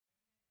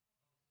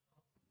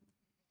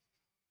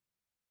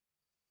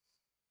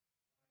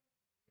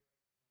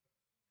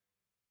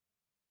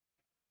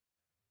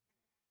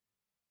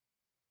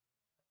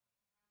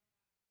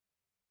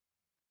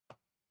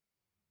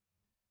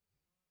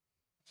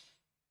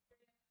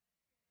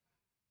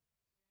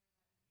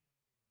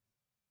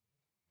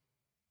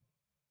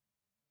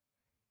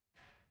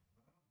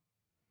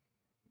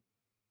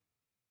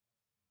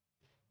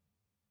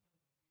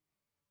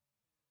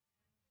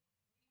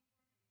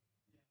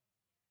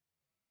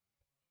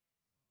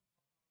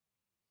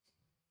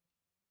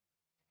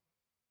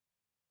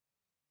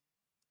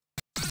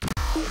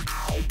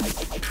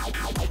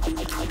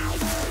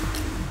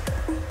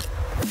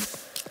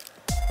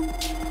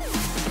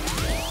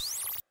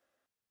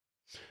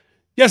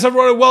Yes,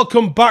 everyone,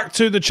 welcome back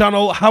to the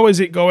channel. How is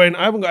it going?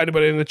 I haven't got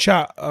anybody in the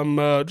chat. I'm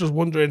just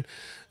wondering,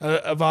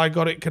 have I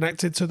got it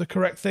connected to the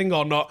correct thing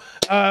or not?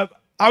 How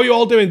are you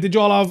all doing? Did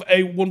you all have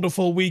a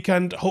wonderful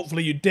weekend?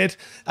 Hopefully you did.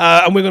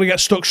 And we're going to get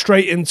stuck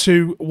straight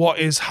into what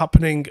is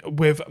happening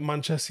with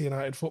Manchester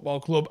United Football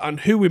Club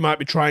and who we might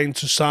be trying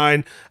to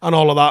sign and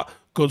all of that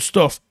good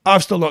stuff.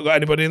 I've still not got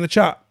anybody in the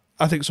chat.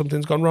 I think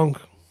something's gone wrong.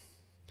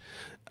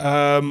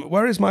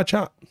 Where is my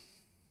chat?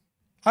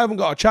 I haven't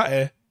got a chat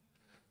here.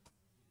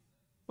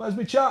 Where's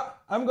my chat?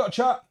 I haven't got a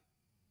chat.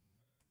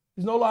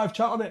 There's no live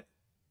chat on it.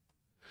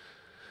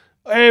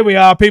 Here we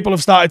are. People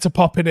have started to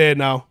pop in here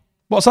now.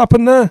 What's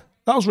happened there?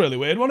 That was really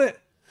weird, wasn't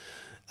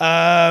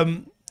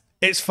it?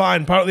 It's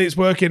fine. Apparently it's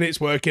working.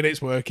 It's working.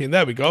 It's working.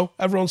 There we go.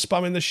 Everyone's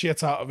spamming the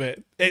shit out of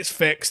it. It's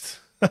fixed.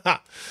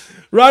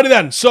 Righty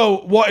then.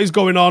 So what is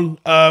going on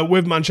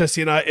with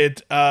Manchester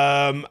United?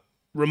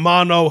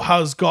 Romano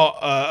has got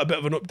a bit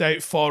of an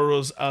update for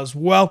us as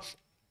well.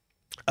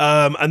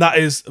 And that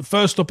is,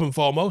 first up and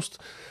foremost,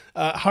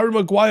 Harry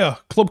Maguire,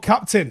 club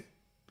captain.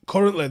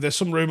 Currently, there's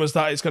some rumours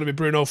that it's going to be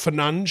Bruno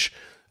Fernandes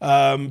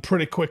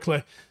pretty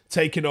quickly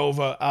taking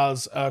over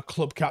as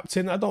club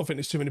captain. I don't think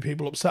there's too many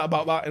people upset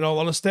about that, in all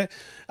honesty.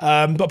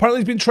 But apparently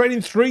he's been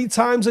training 3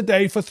 times a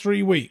day for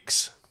 3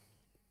 weeks.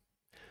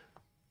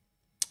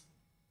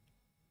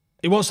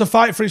 He wants to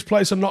fight for his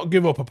place and not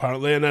give up,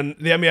 apparently. And then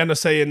the MEN are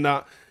saying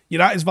that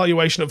United's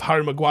valuation of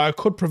Harry Maguire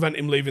could prevent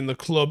him leaving the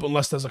club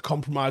unless there's a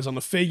compromise on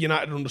the fee.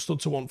 United are understood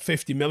to want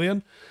 50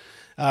 million.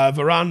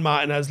 Varane,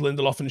 Martinez,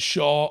 Lindelof and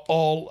Shaw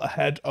all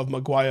ahead of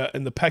Maguire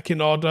in the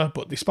pecking order.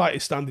 But despite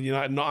his standing,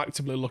 United not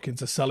actively looking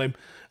to sell him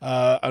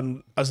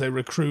and as they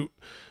recruit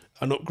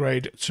an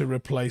upgrade to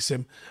replace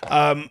him.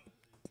 To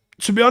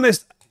be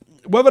honest,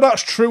 whether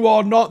that's true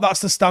or not, that's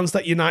the stance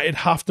that United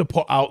have to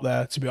put out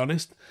there, to be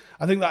honest.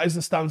 I think that is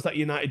the stance that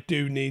United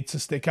do need to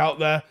stick out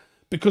there.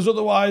 Because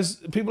otherwise,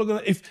 people are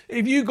going to...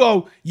 If you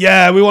go,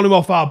 yeah, we want him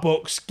off our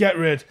books, get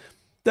rid,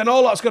 then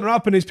all that's going to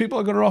happen is people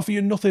are going to offer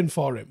you nothing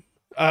for him.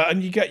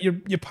 And you get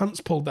your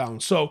pants pulled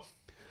down. So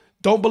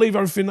don't believe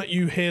everything that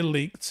you hear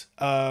leaked,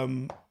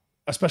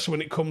 especially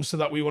when it comes to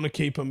that we want to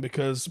keep him,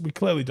 because we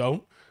clearly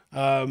don't.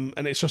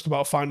 And it's just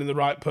about finding the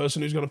right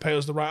person who's going to pay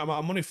us the right amount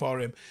of money for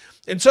him.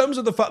 In terms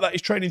of the fact that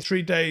he's training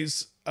 3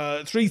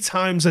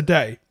 times a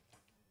day,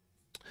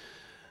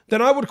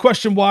 then I would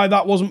question why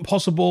that wasn't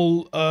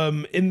possible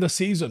in the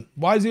season.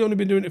 Why has he only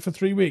been doing it for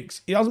 3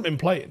 weeks? He hasn't been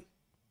playing.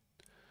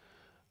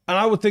 And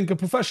I would think a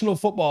professional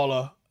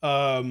footballer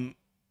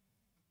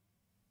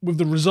with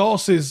the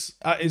resources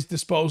at his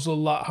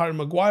disposal that Harry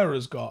Maguire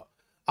has got,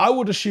 I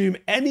would assume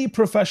any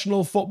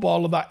professional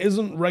footballer that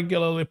isn't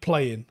regularly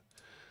playing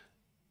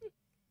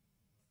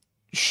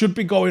should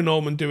be going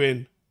home and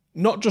doing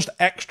not just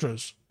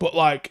extras, but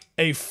like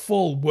a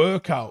full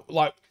workout.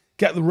 Like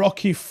get the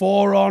Rocky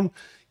 4 on,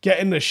 get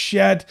in the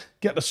shed,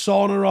 get the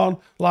sauna on,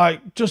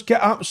 like just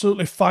get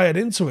absolutely fired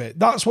into it.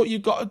 That's what you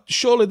got to,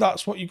 surely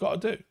that's what you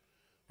got to do,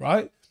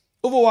 right?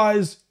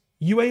 Otherwise,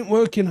 you ain't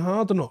working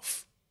hard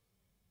enough.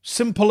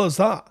 Simple as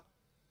that.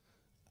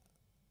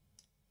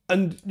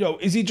 And, you know,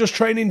 is he just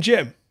training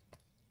gym?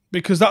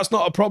 Because that's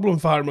not a problem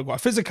for Harry Maguire.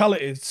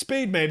 Physicality,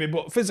 speed maybe,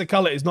 but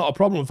physicality is not a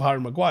problem for Harry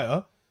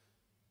Maguire.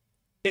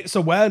 It's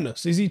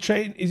awareness. Is he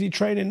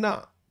training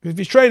that? Because if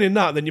he's training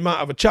that, then you might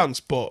have a chance,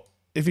 but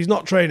if he's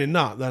not training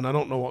that, then I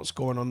don't know what's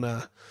going on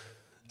there.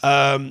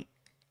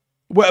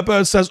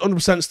 Wetterbird says,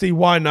 100% Steve,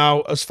 why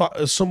now? As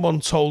someone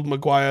told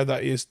Maguire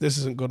that this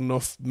isn't good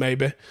enough,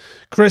 maybe.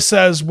 Chris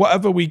says,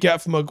 whatever we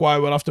get from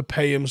Maguire, we'll have to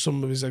pay him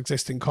some of his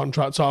existing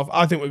contracts off.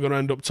 I think we're going to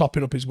end up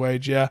topping up his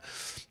wage, yeah.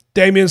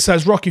 Damien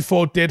says, Rocky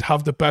 4 did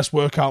have the best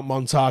workout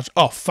montage.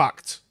 Oh,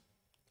 fact.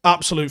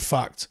 Absolute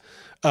fact.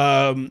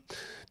 Darren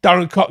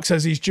Cox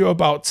says he's due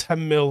about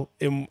 10 mil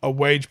in a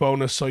wage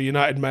bonus, so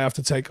United may have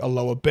to take a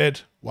lower bid.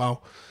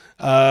 Wow.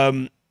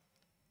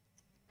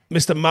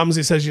 Mr.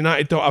 Mamsey says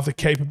United don't have the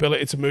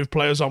capability to move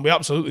players on. We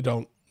absolutely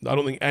don't. I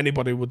don't think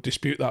anybody would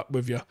dispute that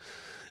with you.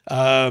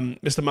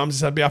 Mr. Mamsey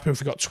said, I'd be happy if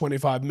we got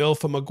 25 mil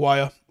for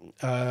Maguire.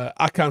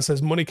 Akan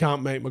says, money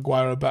can't make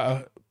Maguire a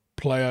better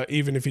player,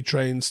 even if he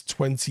trains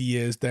 20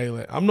 years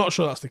daily. I'm not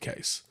sure that's the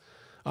case.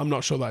 I'm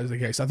not sure that is the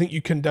case. I think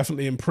you can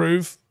definitely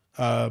improve.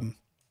 But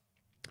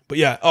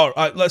yeah, all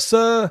right, let's...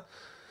 I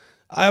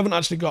haven't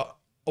actually got...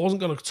 I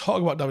wasn't going to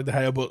talk about David De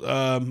Gea, but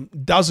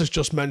Daz has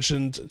just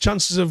mentioned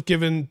chances of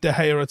giving De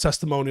Gea a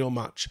testimonial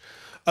match.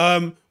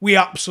 We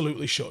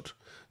absolutely should.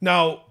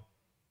 Now,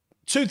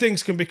 2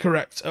 things can be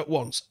correct at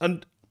once.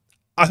 And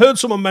I heard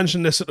someone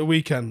mention this at the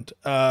weekend.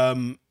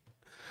 And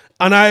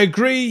I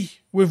agree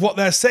with what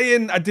they're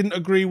saying. I didn't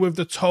agree with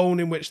the tone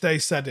in which they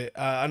said it.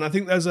 And I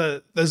think there's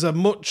a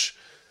much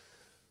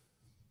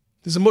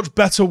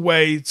better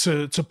way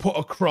to put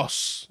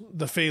across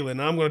the feeling.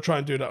 And I'm going to try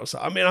and do that.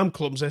 I mean, I'm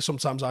clumsy.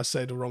 Sometimes I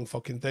say the wrong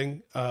fucking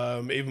thing.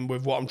 Even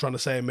with what I'm trying to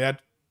say in my head,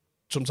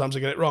 sometimes I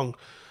get it wrong.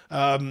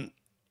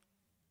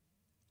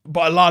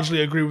 but I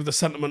largely agree with the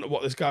sentiment of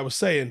what this guy was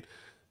saying.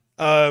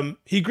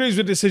 He agrees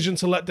with the decision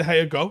to let De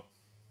Gea go.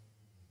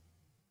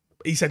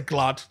 He said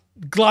glad.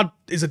 Glad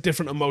is a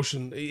different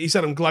emotion. He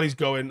said, I'm glad he's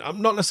going.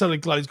 I'm not necessarily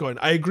glad he's going.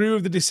 I agree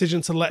with the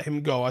decision to let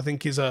him go. I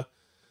think is a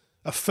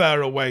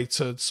fairer way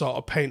to sort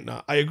of paint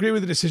that. I agree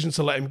with the decision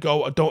to let him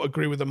go. I don't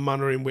agree with the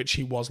manner in which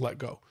he was let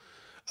go.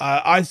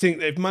 I think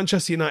that if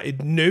Manchester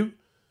United knew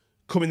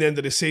coming the end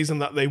of the season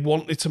that they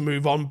wanted to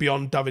move on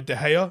beyond David De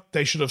Gea,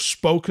 they should have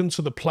spoken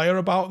to the player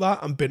about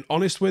that and been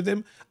honest with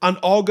him and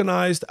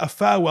organised a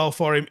farewell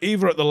for him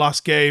either at the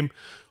last game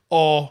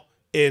or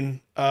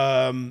in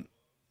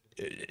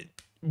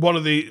one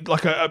of the,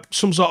 like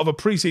some sort of a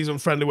pre-season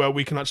friendly where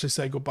we can actually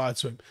say goodbye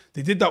to him.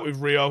 They did that with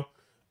Rio,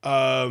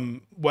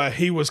 where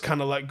he was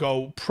kind of let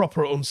go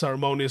proper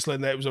unceremoniously,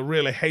 and it was a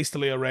really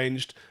hastily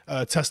arranged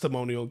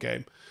testimonial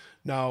game.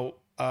 Now,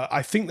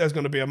 I think there's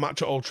going to be a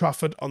match at Old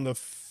Trafford on the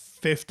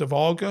 5th of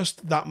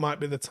August. That might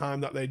be the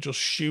time that they just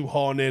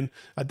shoehorn in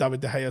a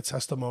David De Gea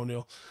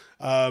testimonial.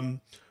 But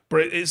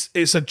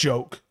it's a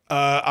joke.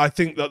 I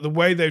think that the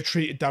way they've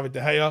treated David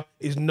De Gea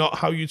is not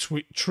how you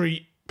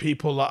treat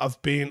people that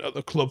have been at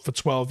the club for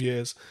 12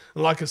 years.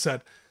 And like I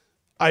said,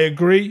 I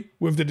agree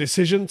with the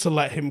decision to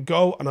let him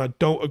go, and I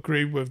don't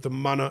agree with the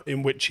manner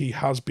in which he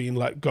has been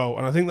let go.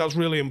 And I think that's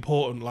really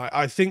important. Like,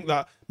 I think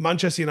that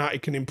Manchester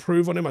United can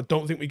improve on him. I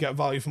don't think we get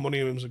value for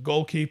money on him as a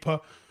goalkeeper,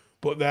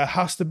 but there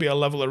has to be a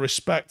level of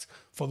respect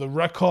for the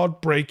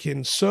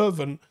record-breaking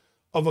servant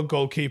of a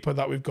goalkeeper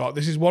that we've got.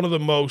 This is one of the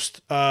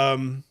most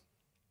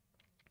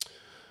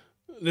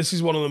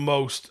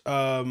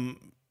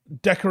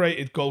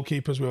decorated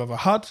goalkeepers we've ever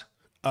had,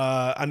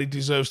 and he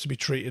deserves to be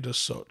treated as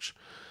such.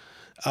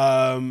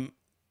 Teowan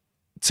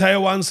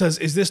says,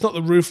 is this not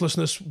the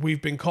ruthlessness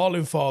we've been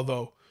calling for,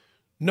 though?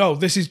 No,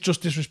 this is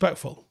just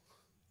disrespectful.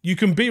 You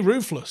can be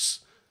ruthless.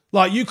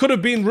 Like, you could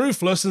have been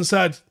ruthless and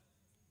said,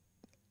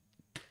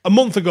 a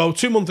month ago,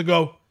 2 months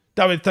ago,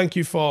 David, thank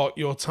you for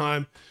your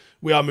time.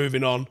 We are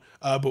moving on,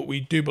 but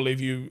we do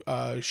believe you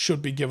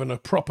should be given a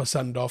proper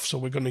send-off, so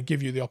we're going to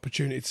give you the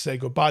opportunity to say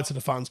goodbye to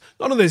the fans.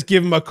 None of this,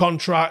 give him a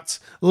contract,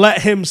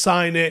 let him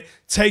sign it,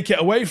 take it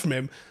away from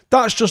him.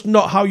 That's just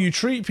not how you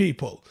treat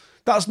people.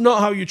 That's not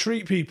how you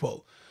treat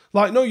people.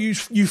 Like, no, you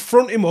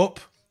front him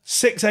up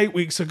 6-8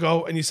 weeks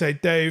ago and you say,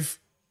 Dave,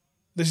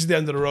 this is the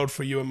end of the road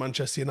for you and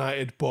Manchester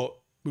United, but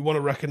we want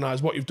to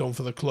recognise what you've done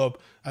for the club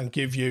and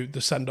give you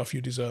the send-off you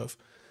deserve.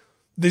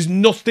 There's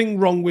nothing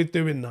wrong with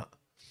doing that.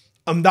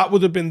 And that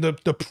would have been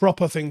the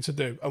proper thing to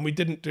do. And we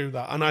didn't do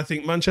that. And I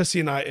think Manchester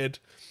United,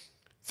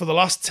 for the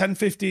last 10,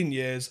 15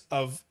 years,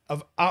 have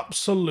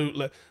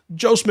absolutely...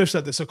 Joe Smith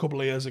said this a couple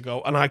of years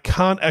ago, and I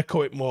can't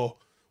echo it more.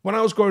 When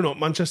I was growing up,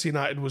 Manchester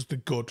United was the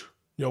good.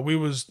 You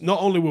know,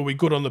 not only were we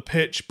good on the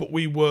pitch, but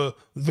we were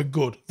the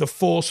good, the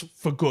force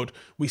for good.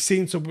 We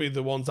seemed to be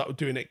the ones that were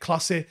doing it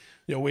classy.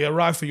 You know, we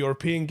arrived for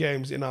European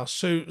games in our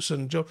suits,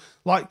 and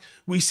like,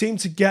 we seem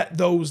to get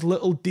those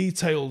little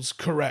details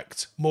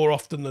correct more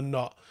often than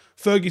not.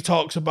 Fergie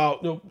talks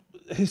about, you know,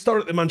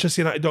 historically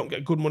Manchester United don't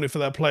get good money for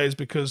their players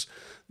because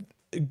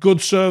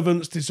good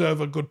servants deserve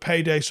a good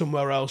payday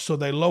somewhere else, so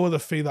they lower the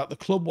fee that the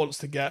club wants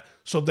to get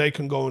so they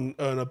can go and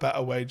earn a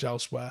better wage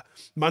elsewhere.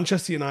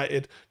 Manchester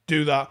United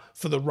do that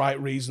for the right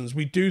reasons.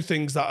 We do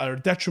things that are a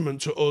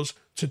detriment to us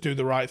to do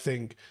the right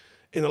thing.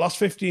 In the last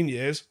 15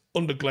 years,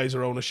 under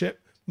Glazer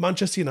ownership,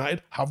 Manchester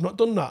United have not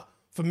done that.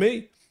 For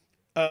me,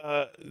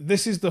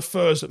 this is the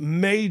first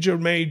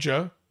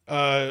major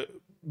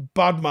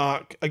bad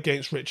mark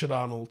against Richard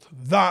Arnold.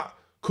 That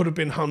could have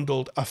been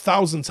handled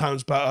 1,000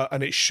 times better,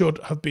 and it should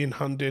have been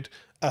handled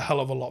a hell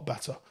of a lot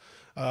better.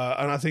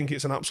 And I think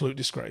it's an absolute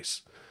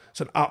disgrace.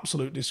 It's an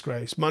absolute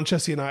disgrace.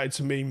 Manchester United,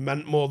 to me,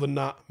 meant more than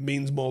that,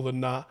 means more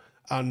than that,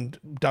 and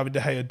David De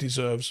Gea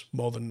deserves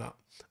more than that.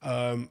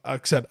 Like I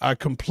said, I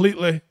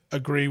completely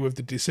agree with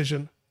the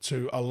decision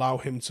to allow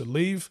him to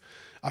leave.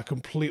 I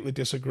completely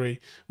disagree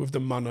with the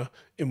manner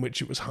in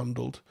which it was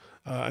handled.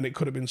 And it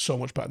could have been so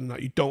much better than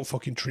that. You don't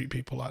fucking treat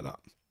people like that.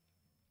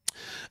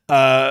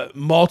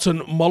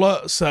 Morton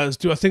Muller says,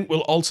 do I think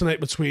we'll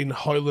alternate between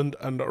Højlund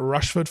and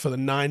Rashford for the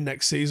 9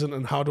 next season,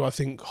 and how do I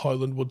think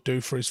Højlund would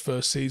do for his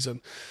first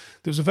season?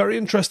 There's a very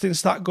interesting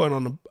stat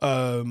going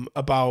on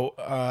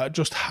about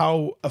just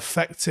how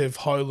effective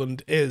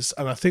Højlund is,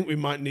 and I think we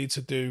might need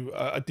to do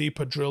a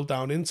deeper drill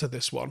down into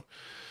this one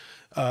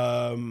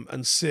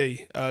and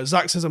see.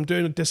 Zach says, I'm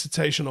doing a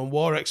dissertation on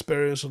war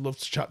experience. I'd love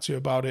to chat to you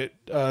about it.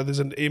 There's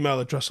an email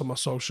address on my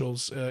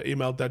socials.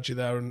 Email Deji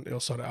there and he'll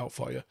sort it out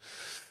for you.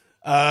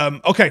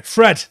 Okay,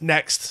 Fred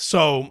next.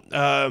 So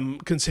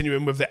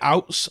continuing with the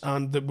outs,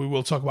 and we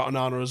will talk about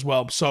Onana as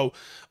well. So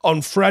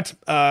on Fred,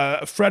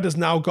 Fred has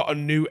now got a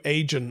new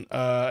agent,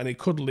 and he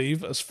could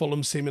leave as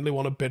Fulham seemingly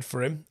want to bid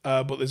for him.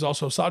 But there's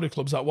also Saudi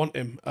clubs that want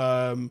him.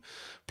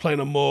 Playing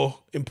a more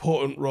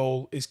important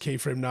role is key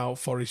for him now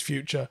for his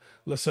future.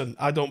 Listen,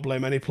 I don't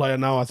blame any player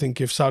now. I think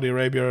if Saudi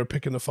Arabia are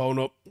picking the phone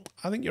up,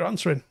 I think you're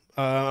answering.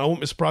 I won't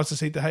be surprised to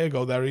see De Gea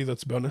go there either,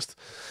 to be honest.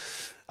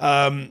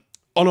 On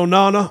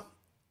Onana,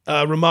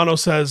 Romano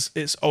says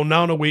it's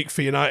Onana week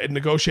for United.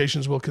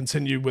 Negotiations will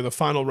continue with a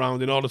final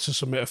round in order to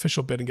submit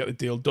official bid and get the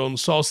deal done.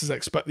 Sources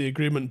expect the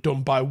agreement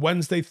done by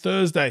Wednesday,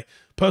 Thursday.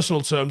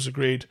 Personal terms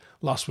agreed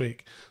last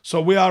week.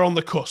 So we are on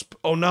the cusp.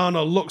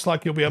 Onana looks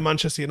like he'll be a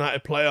Manchester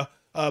United player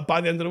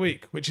by the end of the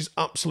week, which is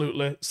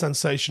absolutely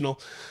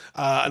sensational.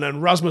 And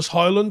then Rasmus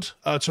Højlund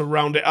to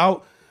round it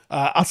out.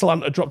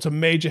 Atalanta dropped a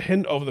major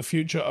hint over the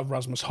future of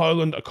Rasmus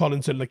Højlund.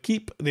 According to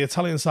L'Equipe, the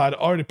Italian side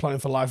already planning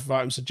for life of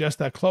items suggest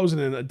they're closing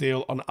in a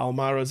deal on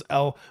Almira's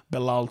El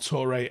Bilal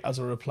Touré as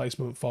a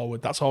replacement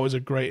forward. That's always a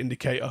great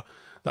indicator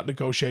that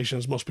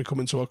negotiations must be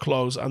coming to a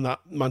close and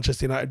that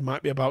Manchester United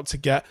might be about to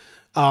get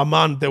our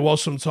man. There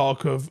was some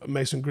talk of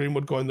Mason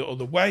Greenwood going the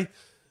other way.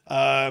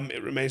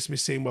 It remains to be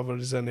seen whether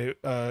there's any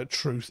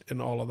truth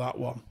in all of that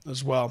one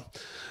as well.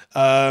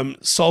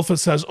 Salford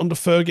says, under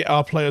Fergie,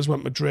 our players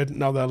went Madrid.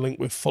 Now they're linked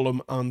with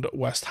Fulham and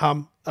West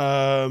Ham.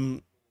 I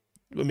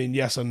mean,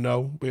 yes and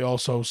no. We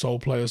also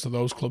sold players to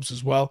those clubs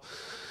as well.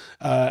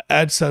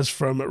 Ed says,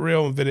 from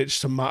Rio and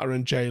Vidic to Mata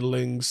and Jay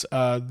Lings,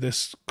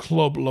 this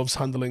club loves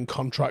handling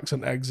contracts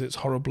and exits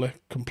horribly.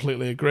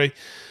 Completely agree.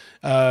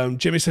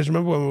 Jimmy says,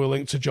 remember when we were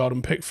linked to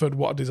Jordan Pickford?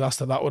 What a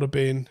disaster that would have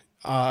been.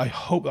 I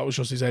hope that was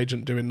just his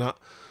agent doing that.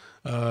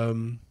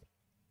 Who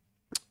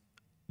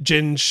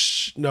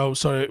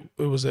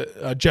was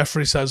it?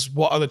 Jeffrey says,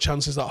 what are the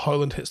chances that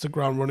Højlund hits the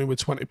ground running with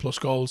 20 plus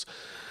goals?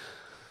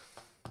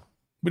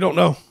 We don't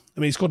know. I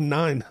mean, he's got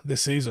 9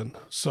 this season,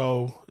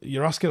 so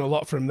you're asking a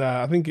lot from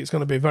there. I think it's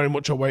going to be very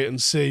much a wait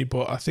and see,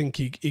 but I think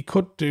he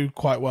could do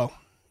quite well.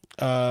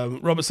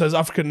 Robert says,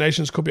 African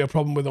nations could be a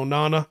problem with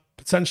Onana.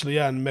 Potentially,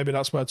 yeah, and maybe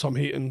that's where Tom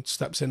Heaton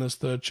steps in as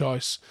third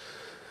choice.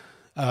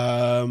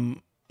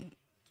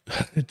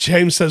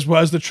 James says,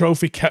 where's the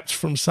trophy kept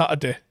from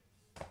Saturday?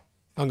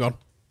 Hang on.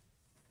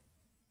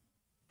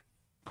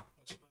 I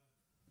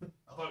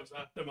thought it was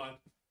there. Never mind.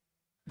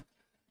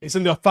 It's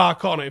in the far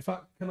corner. In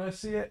fact, can I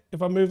see it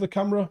if I move the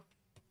camera?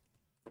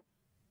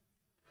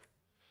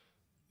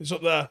 It's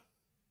up there.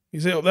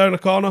 You see it up there in the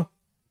corner?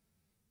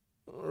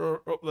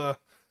 Up there.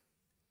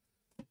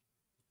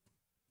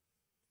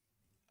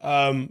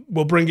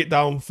 We'll bring it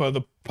down for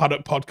the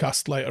Paddock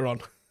podcast later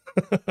on.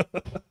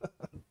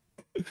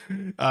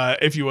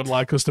 If you would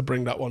like us to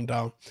bring that one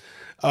down.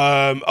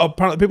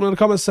 Apparently, people in the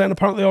comments saying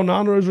apparently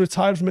Onana has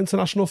retired from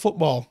international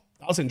football.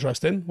 That's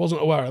interesting.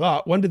 Wasn't aware of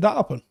that. When did that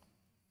happen?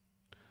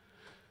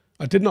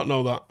 I did not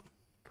know that.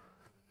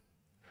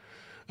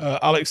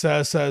 Alex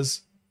there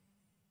says,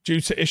 due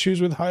to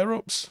issues with higher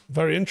ups.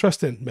 Very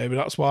interesting. Maybe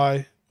that's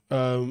why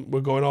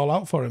we're going all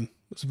out for him.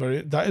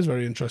 That is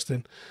very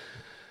interesting.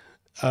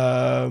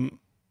 John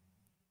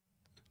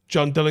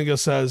Dillinger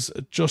says,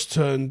 just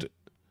tuned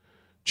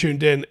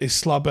in. Is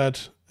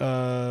Slabhead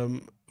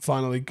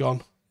finally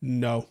gone?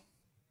 No.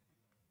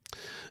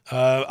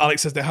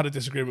 Alex says they had a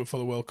disagreement for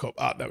the World Cup.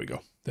 There we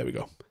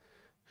go.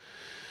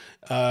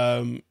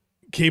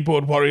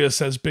 Keyboard Warrior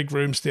says, big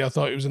room, Steve. I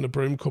thought he was in a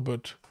broom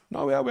cupboard.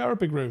 No, we are a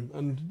big room,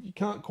 and you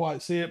can't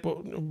quite see it,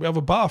 but we have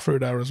a bar through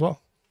there as well.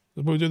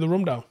 We do the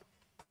rundown.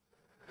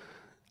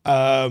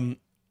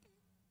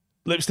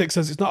 Lipstick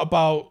says, it's not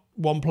about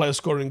one player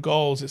scoring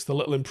goals, it's the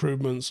little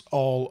improvements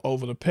all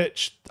over the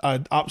pitch.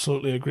 I'd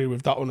absolutely agree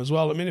with that one as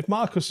well. I mean, if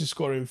Marcus is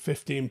scoring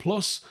 15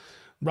 plus,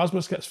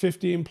 Rasmus gets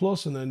 15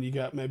 plus, and then you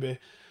get maybe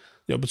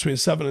between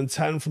 7 and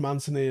 10 from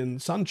Anthony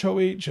and Sancho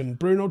each, and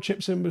Bruno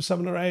chips in with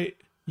 7 or 8,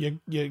 you're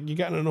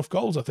getting enough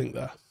goals, I think,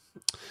 there.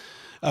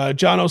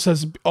 Jano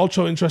says,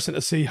 also interesting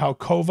to see how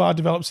Kovar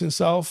develops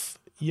himself.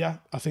 Yeah,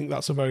 I think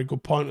that's a very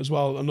good point as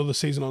well. Another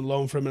season on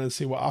loan for him and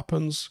see what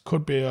happens.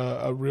 Could be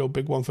a real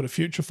big one for the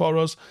future for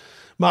us.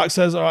 Mark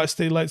says, all right,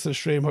 Steve, late to the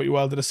stream. Hope you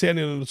well. Did I see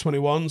any of the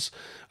 21s?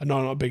 I know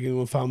I'm not a big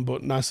England fan,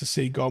 but nice to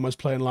see Gomez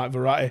playing like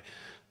Verratti.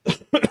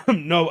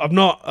 No, I've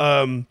not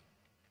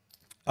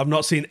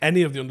seen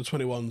any of the under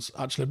 21s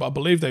actually, but I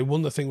believe they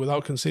won the thing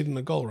without conceding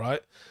a goal,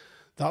 right?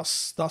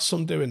 That's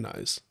some doing.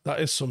 That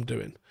is some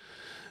doing.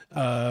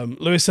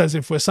 Lewis says,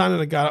 if we're signing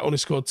a guy that only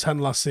scored 10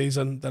 last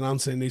season, then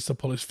Anthony needs to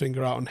pull his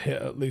finger out and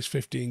hit at least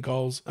 15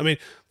 goals. I mean,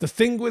 the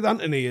thing with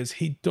Anthony is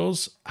he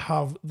does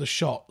have the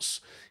shots.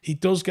 He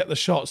does get the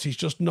shots. He's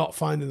just not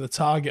finding the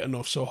target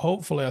enough. So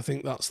hopefully I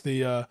think that's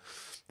the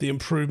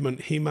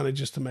improvement he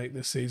manages to make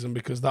this season,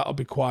 because that'll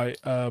be quite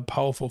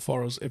powerful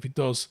for us if he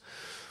does.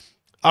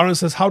 Aaron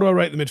says, how do I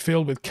rate the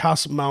midfield with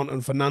Cass, Mount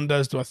and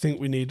Fernandez? Do I think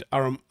we need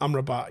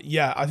Amrabat?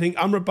 Yeah, I think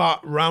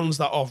Amrabat rounds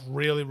that off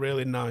really,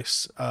 really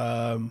nice.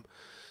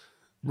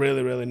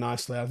 Really, really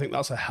nicely. I think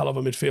that's a hell of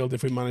a midfield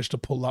if we manage to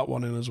pull that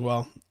one in as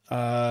well.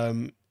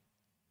 Iziaka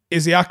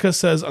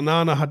says,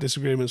 Onana had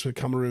disagreements with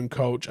Cameroon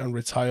coach and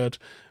retired.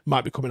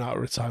 Might be coming out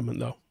of retirement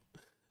though.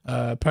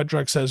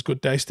 Predrag says,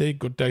 good day, Steve.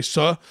 Good day,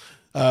 sir.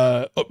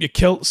 Up Your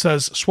Kilt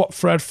says, swap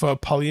Fred for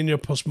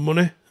Paulinho plus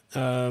money.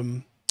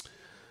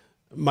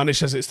 Manny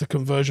says it's the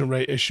conversion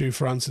rate issue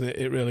for Anthony.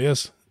 It really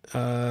is.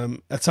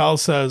 Etal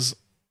says,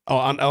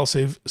 and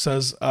Elsie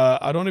says,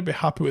 I'd only be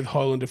happy with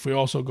Højlund if we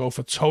also go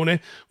for Tony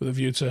with a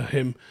view to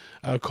him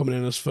coming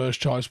in as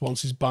first choice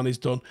once his ban is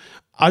done.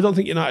 I don't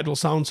think United will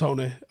sound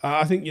Tony.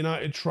 I think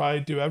United try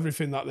do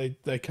everything that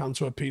they can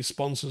to appease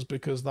sponsors,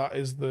 because that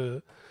is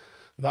their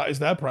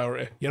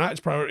priority.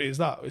 United's priority is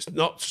that. It's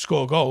not to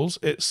score goals,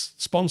 it's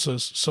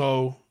sponsors.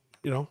 So,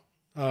 you know,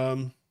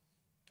 I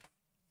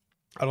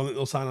don't think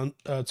they'll sign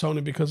on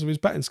Tony because of his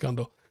betting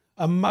scandal.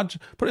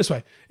 Imagine, put it this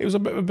way, it was a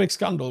bit of a big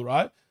scandal,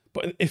 right?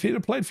 But if he'd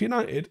have played for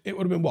United, it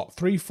would have been what,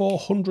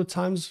 300-400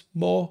 times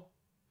more?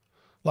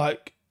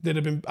 Like, they'd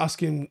have been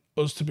asking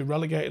us to be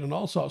relegated and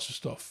all sorts of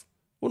stuff,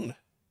 wouldn't they?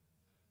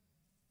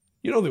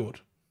 You know they would.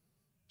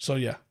 So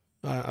yeah,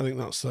 I think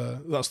that's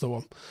the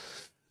one.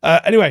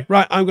 Anyway,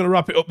 right, I'm going to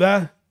wrap it up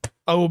there.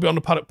 I will be on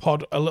the Paddock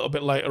Pod a little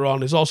bit later on.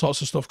 There's all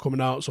sorts of stuff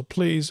coming out, so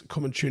please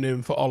come and tune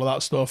in for all of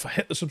that stuff.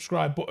 Hit the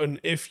subscribe button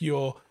if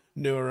you're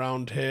new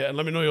around here, and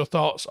let me know your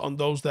thoughts on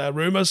those there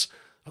rumours.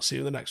 I'll see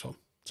you in the next one.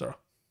 Sarah.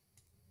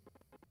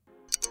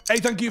 Hey,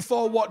 thank you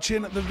for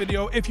watching the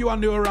video. If you are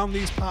new around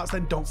these parts,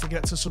 then don't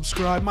forget to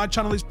subscribe. My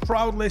channel is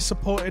proudly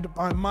supported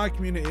by my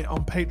community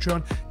on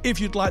Patreon. If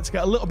you'd like to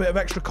get a little bit of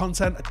extra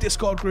content, a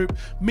Discord group,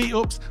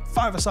 meetups,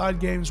 five-a-side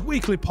games,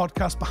 weekly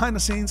podcasts, behind the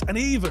scenes, and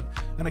even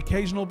an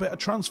occasional bit of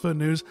transfer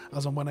news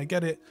as and when I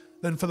get it,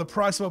 then for the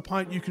price of a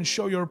pint, you can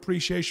show your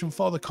appreciation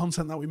for the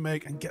content that we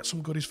make and get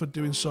some goodies for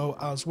doing so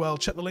as well.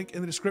 Check the link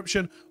in the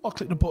description or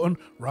click the button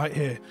right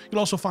here. You'll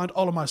also find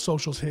all of my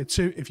socials here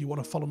too if you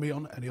want to follow me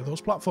on any of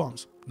those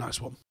platforms. Nice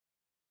one.